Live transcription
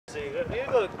You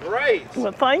look great.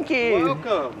 Well, thank you.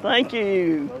 Welcome. Thank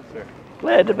you. Hello, sir.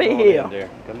 Glad to be here.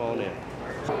 Come on in.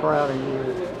 Proud of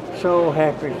you. So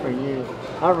happy for you.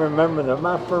 I remember that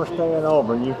my first day at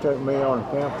Auburn, you took me on a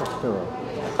campus tour.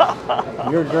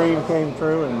 Your dream came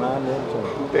true and mine did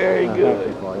too. Very good.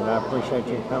 Happy for you, and I appreciate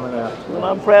you coming out. Well,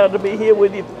 I'm proud to be here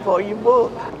with you for your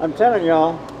book. I'm telling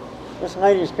y'all, this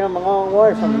lady's come a long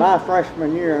way from my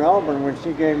freshman year in Auburn when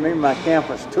she gave me my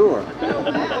campus tour.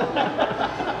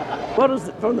 What does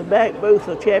it from the back booth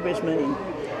of Chappy's mean?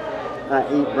 I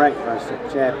eat breakfast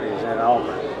at Chappy's in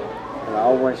Auburn. And I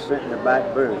always sit in the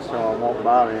back booth so I won't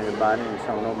bother anybody and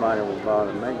so nobody will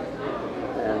bother me.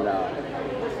 And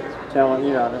telling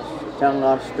a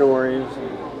lot of stories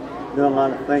and doing a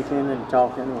lot of thinking and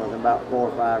talking with about 4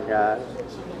 or 5 guys.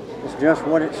 It's just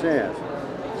what it says.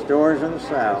 Stories of the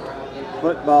South.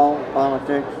 Football,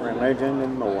 politics, religion,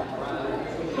 and more.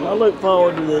 Well, I look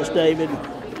forward to this, David.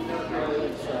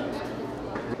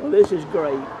 Well, this is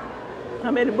great.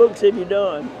 How many books have you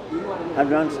done?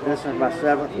 This is my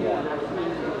 7th one.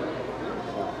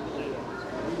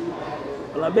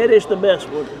 Well, I bet it's the best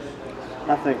one.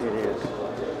 I think it is.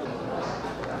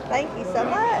 Thank you so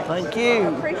much. Thank you.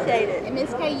 I appreciate it. And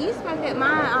Miss Kay, you spoke at my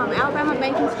Alabama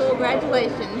Banking School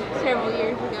graduation several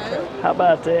years ago. How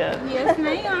about that? Yes,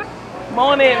 ma'am.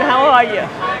 Morning, how are you?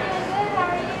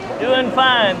 Doing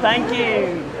fine, thank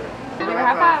you.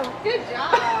 High five. Good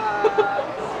job.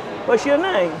 What's your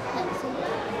name?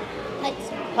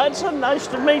 Hudson. Hudson, nice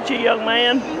to meet you, young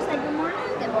man. Can you say good morning?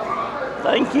 Good morning.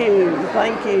 Thank you,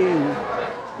 thank you.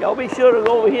 Y'all be sure to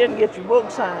go over here and get your book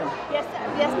signed. Yes,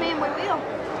 sir. Yes, ma'am, we will.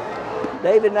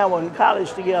 David and I were in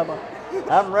college together.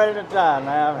 I'm ready to die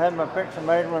now. I've had my picture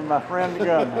made with my friend the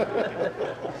governor.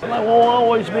 I won't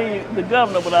always be the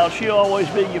governor, but she'll always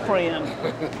be your friend.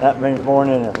 That means more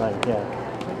than anything, yeah.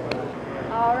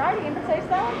 All righty, invitation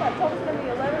signed. I told us it's going to be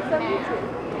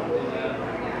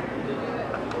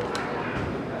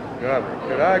 11:72. Governor,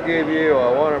 could I give you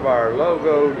one of our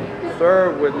logos,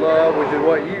 Serve with Love, which is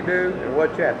what you do and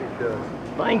what Chappy does?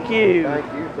 Thank you. Thank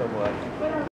you so much.